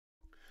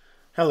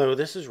Hello,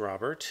 this is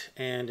Robert,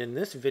 and in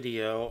this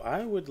video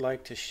I would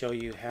like to show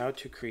you how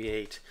to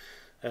create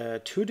a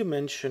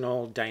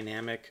two-dimensional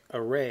dynamic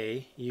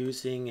array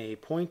using a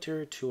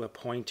pointer to a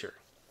pointer.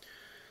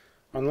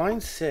 On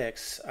line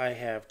 6 I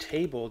have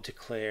table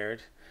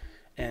declared,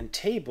 and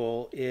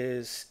table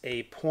is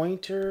a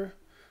pointer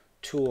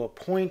to a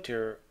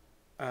pointer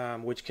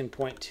which can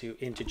point to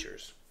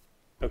integers.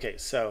 Okay,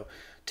 so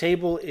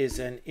table is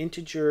an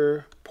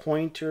integer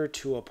pointer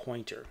to a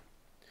pointer.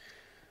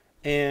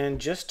 And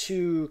just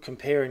to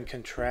compare and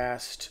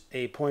contrast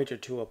a pointer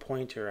to a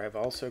pointer, I've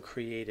also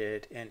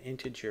created an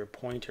integer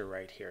pointer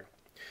right here.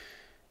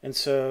 And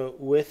so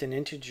with an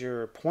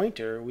integer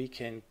pointer, we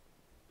can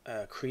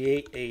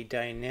create a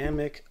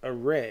dynamic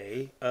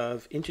array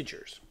of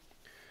integers.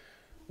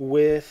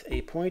 With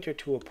a pointer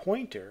to a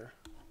pointer,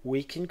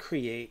 we can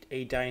create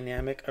a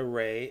dynamic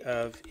array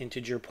of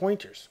integer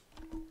pointers.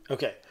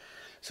 Okay,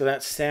 so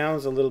that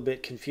sounds a little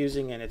bit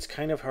confusing and it's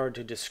kind of hard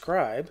to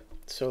describe.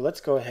 So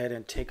let's go ahead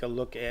and take a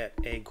look at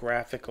a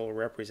graphical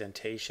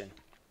representation.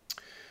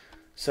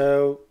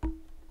 So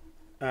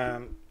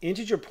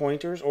integer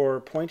pointers, or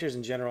pointers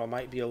in general,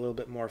 might be a little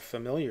bit more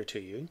familiar to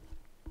you.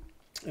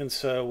 And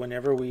so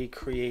whenever we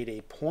create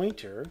a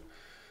pointer,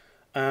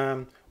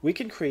 we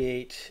can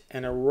create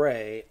an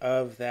array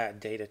of that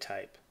data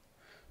type.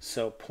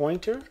 So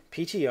pointer,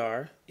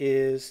 PTR,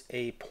 is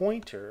a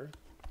pointer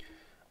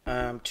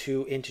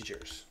to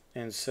integers.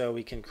 And so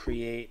we can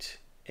create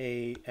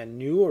a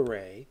new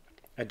array,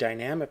 a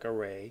dynamic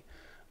array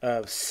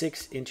of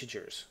 6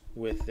 integers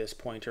with this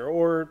pointer,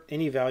 or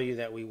any value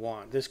that we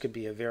want. This could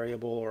be a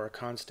variable or a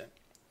constant.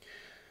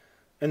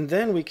 And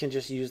then we can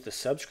just use the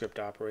subscript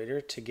operator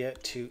to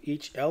get to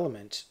each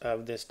element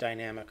of this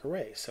dynamic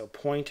array. So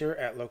pointer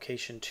at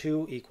location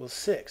 2 equals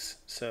 6.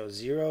 So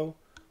 0,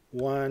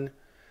 1,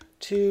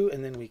 2,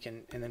 and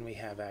then we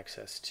have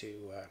access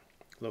to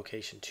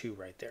location 2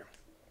 right there.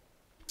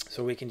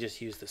 So we can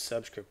just use the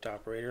subscript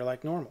operator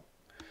like normal.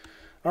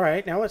 All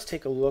right, now let's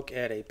take a look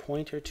at a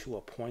pointer to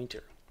a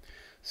pointer.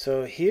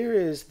 So here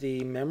is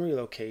the memory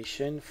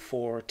location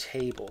for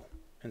table.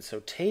 And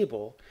so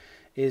table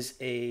is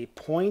a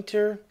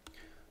pointer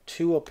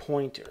to a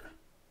pointer.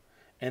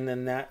 And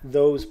then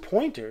those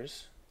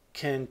pointers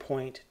can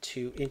point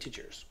to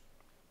integers.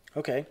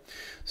 Okay,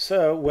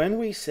 so when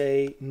we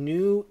say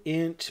new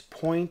int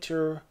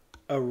pointer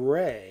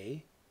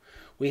array,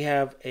 we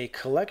have a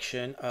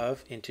collection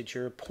of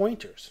integer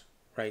pointers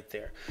right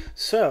there.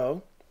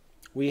 So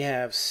we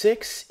have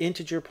 6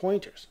 integer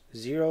pointers,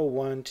 0,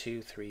 1,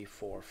 2, 3,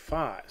 4,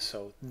 5.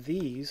 So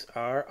these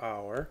are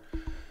our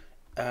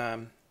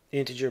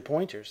integer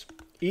pointers.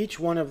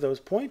 Each one of those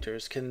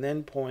pointers can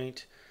then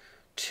point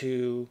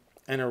to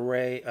an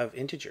array of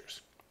integers.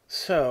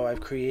 So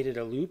I've created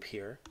a loop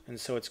here, and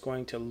so it's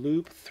going to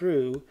loop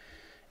through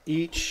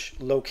each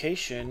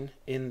location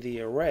in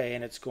the array,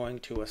 and it's going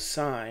to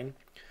assign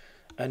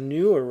a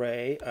new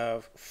array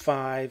of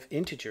 5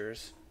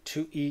 integers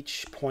to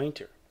each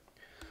pointer.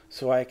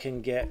 So I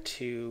can get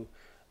to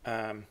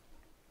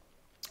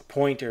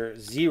pointer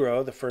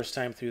 0 the first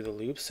time through the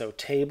loop. So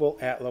table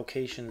at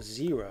location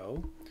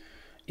 0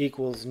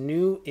 equals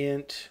new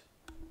int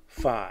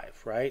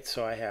 5, right?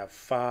 So I have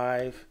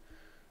 5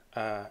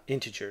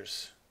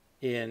 integers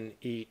in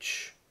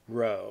each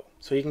row.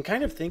 So you can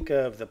kind of think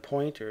of the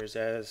pointers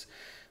as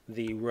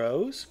the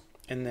rows,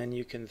 and then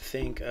you can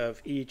think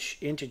of each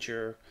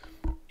integer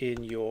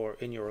in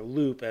your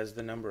loop as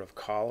the number of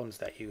columns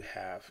that you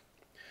have.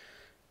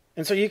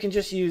 And so you can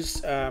just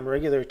use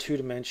regular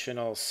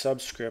two-dimensional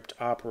subscript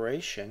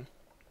operation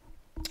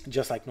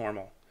just like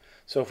normal.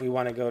 So if we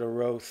want to go to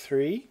row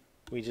 3,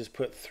 we just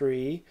put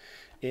 3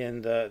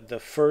 in the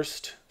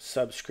first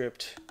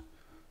subscript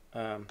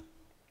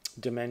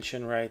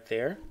dimension right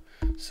there.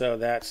 So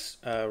that's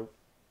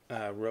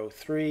row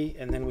 3,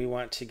 and then we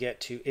want to get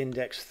to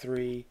index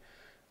 3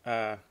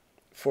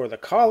 for the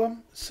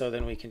column, so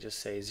then we can just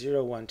say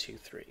 0, 1, 2,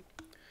 3.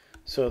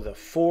 So the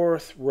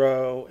 4th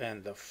row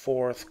and the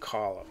 4th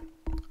column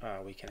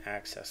we can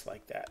access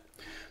like that.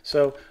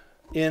 So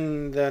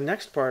in the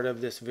next part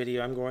of this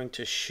video, I'm going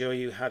to show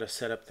you how to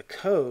set up the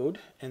code,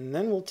 and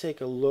then we'll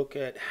take a look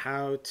at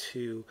how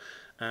to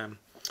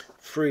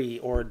free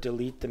or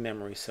delete the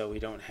memory so we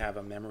don't have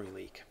a memory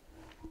leak.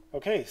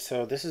 Okay,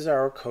 so this is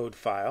our code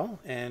file,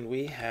 and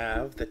we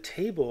have the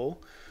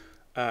table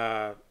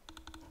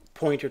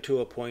pointer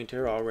to a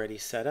pointer already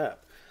set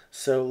up.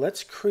 So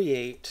let's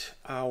create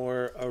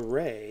our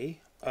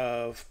array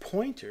of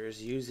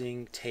pointers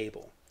using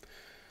table.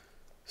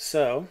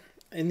 So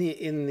in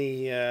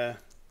the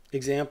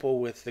example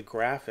with the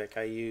graphic,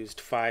 I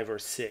used 5 or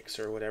 6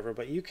 or whatever,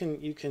 but you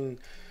can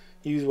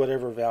use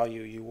whatever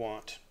value you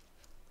want.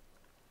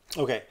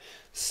 Okay,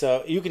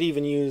 so you could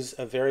even use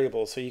a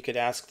variable. So you could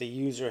ask the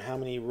user how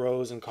many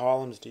rows and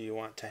columns do you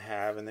want to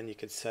have, and then you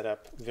could set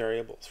up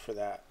variables for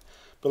that.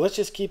 But let's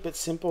just keep it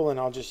simple, and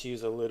I'll just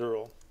use a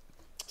literal.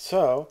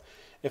 So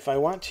if I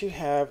want to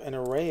have an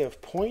array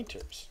of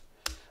pointers,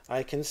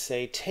 I can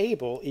say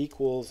table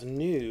equals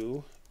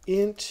new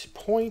int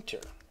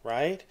pointer,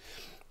 right?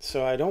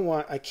 So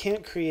I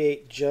can't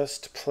create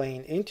just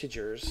plain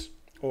integers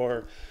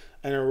or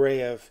an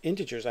array of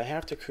integers. I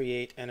have to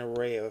create an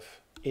array of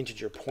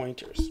integer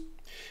pointers.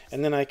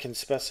 And then I can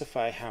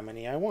specify how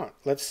many I want.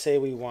 Let's say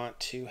we want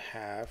to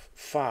have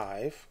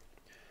 5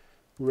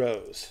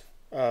 rows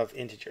of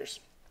integers.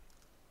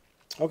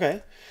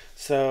 Okay,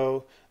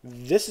 so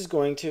this is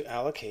going to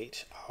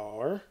allocate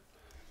our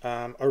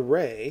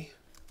array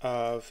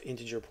of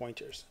integer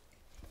pointers.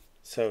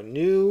 So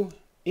new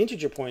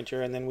integer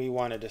pointer, and then we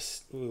want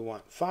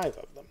 5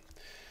 of them.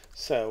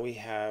 So we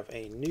have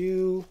a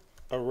new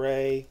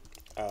array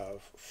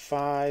of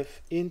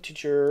 5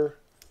 integer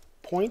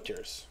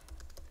pointers.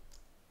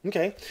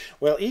 Okay,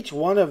 well, each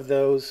one of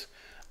those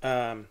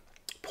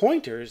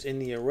pointers in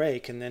the array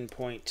can then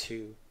point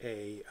to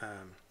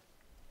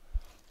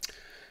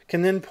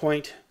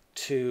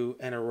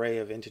an array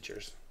of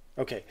integers.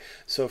 Okay,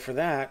 so for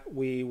that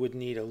we would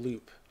need a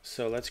loop.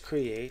 So let's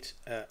create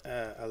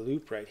a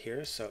loop right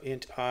here. So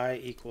int I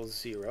equals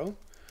 0,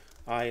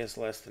 I is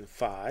less than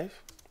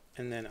 5,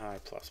 and then I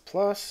plus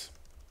plus.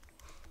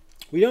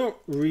 We don't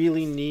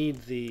really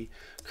need the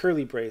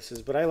curly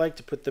braces, but I like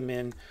to put them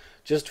in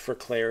just for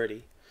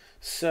clarity.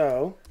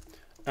 So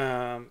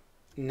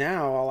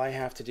now all I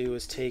have to do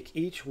is take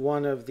each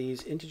one of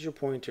these integer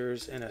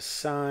pointers and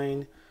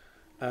assign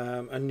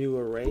a new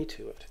array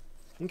to it.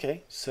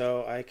 Okay,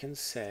 so I can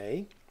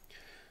say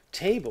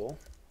table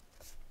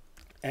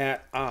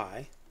at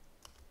I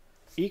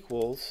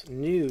equals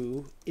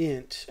new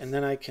int, and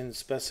then I can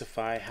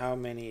specify how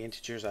many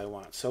integers I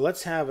want. So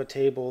let's have a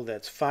table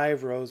that's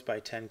 5 rows by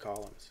 10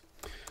 columns.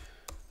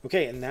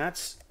 Okay, and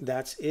that's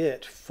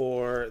it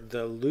for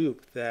the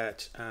loop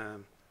that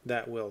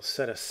that will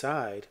set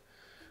aside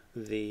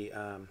the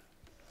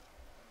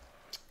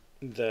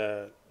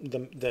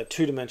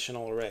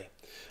two-dimensional array.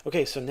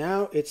 Okay, so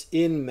now it's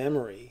in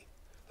memory.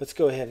 Let's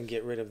go ahead and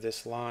get rid of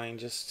this line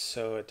just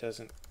so it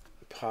doesn't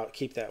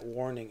keep that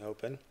warning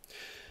open.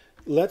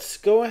 Let's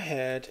go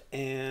ahead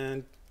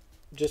and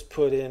just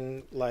put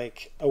in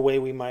like a way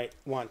we might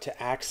want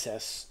to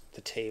access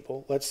the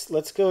table.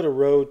 Let's go to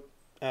row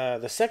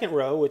the second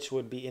row, which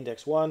would be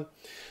index 1,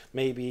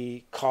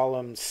 maybe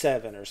column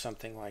 7 or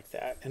something like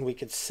that, and we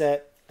could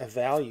set a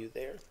value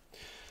there.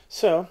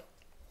 So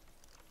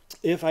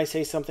if I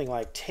say something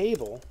like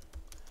table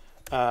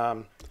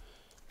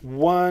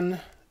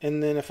 1,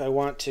 and then if I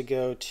want to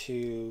go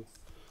to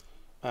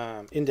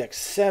index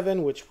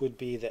 7, which would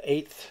be the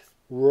 8th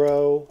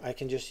row, I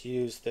can just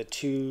use the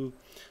 2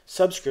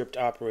 subscript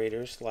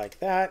operators like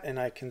that, and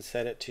I can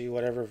set it to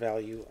whatever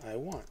value I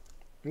want.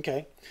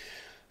 Okay,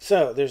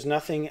 so there's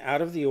nothing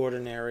out of the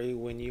ordinary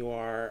when you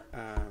are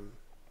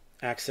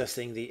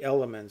accessing the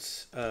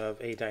elements of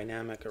a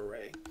dynamic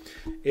array.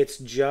 It's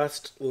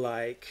just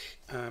like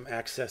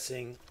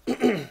accessing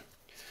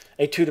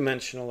a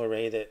two-dimensional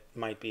array that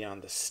might be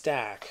on the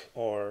stack,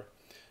 or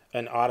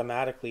an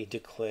automatically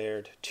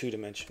declared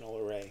two-dimensional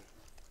array.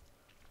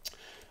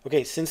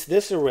 Okay, since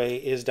this array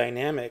is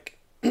dynamic,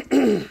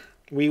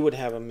 we would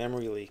have a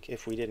memory leak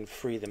if we didn't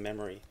free the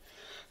memory.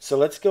 So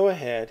let's go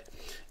ahead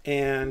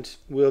and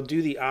we'll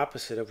do the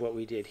opposite of what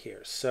we did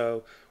here.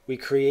 So we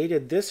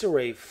created this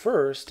array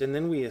first, and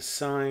then we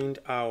assigned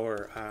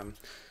our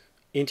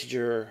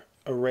integer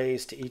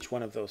arrays to each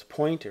one of those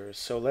pointers.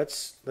 So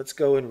let's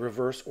go in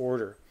reverse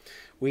order.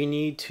 We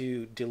need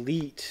to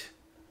delete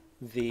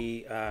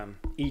the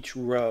each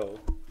row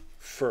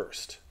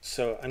first.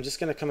 So I'm just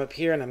going to come up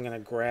here and I'm going to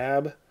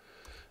grab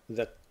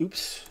the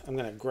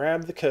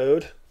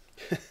code.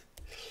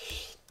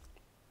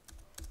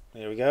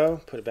 There we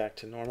go. Put it back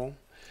to normal.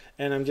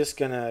 And I'm just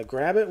going to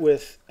grab it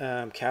with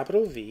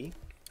capital V,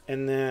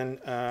 and then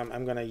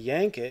I'm going to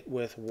yank it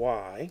with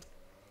Y.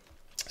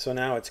 So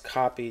now it's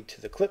copied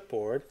to the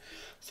clipboard.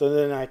 So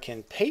then I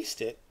can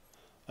paste it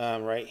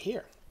right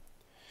here.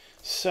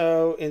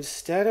 So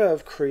instead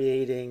of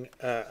creating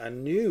a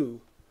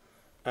new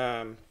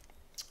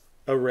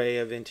array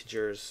of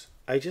integers,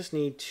 I just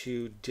need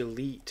to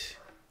delete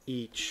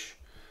each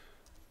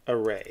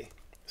array.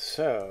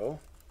 So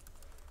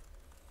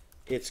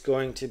it's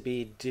going to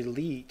be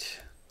delete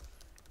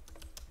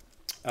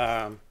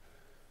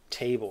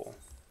table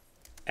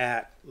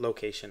at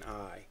location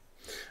I.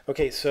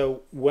 Okay,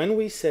 so when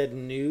we said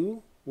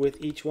new with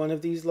each one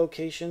of these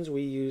locations,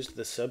 we used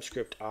the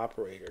subscript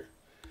operator.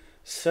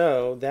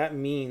 So that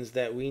means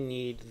that we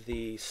need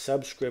the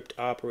subscript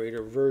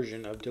operator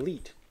version of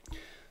delete.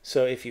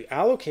 So if you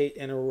allocate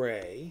an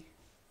array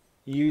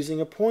using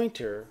a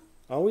pointer,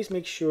 always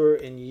make sure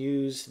and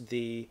use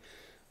the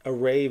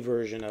array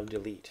version of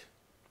delete.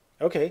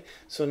 Okay,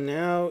 so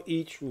now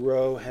each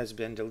row has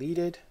been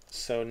deleted.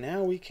 So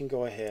now we can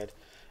go ahead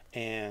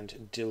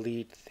and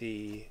delete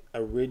the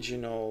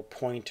original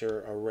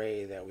pointer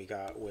array that we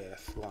got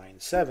with line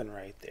 7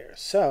 right there.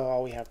 So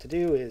all we have to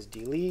do is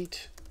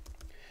delete,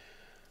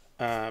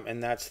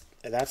 and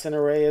that's an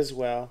array as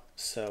well.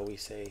 So we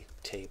say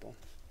table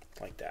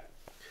like that.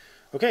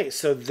 Okay,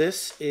 so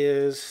this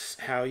is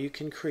how you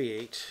can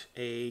create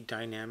a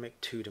dynamic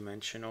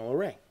two-dimensional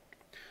array.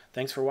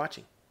 Thanks for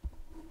watching.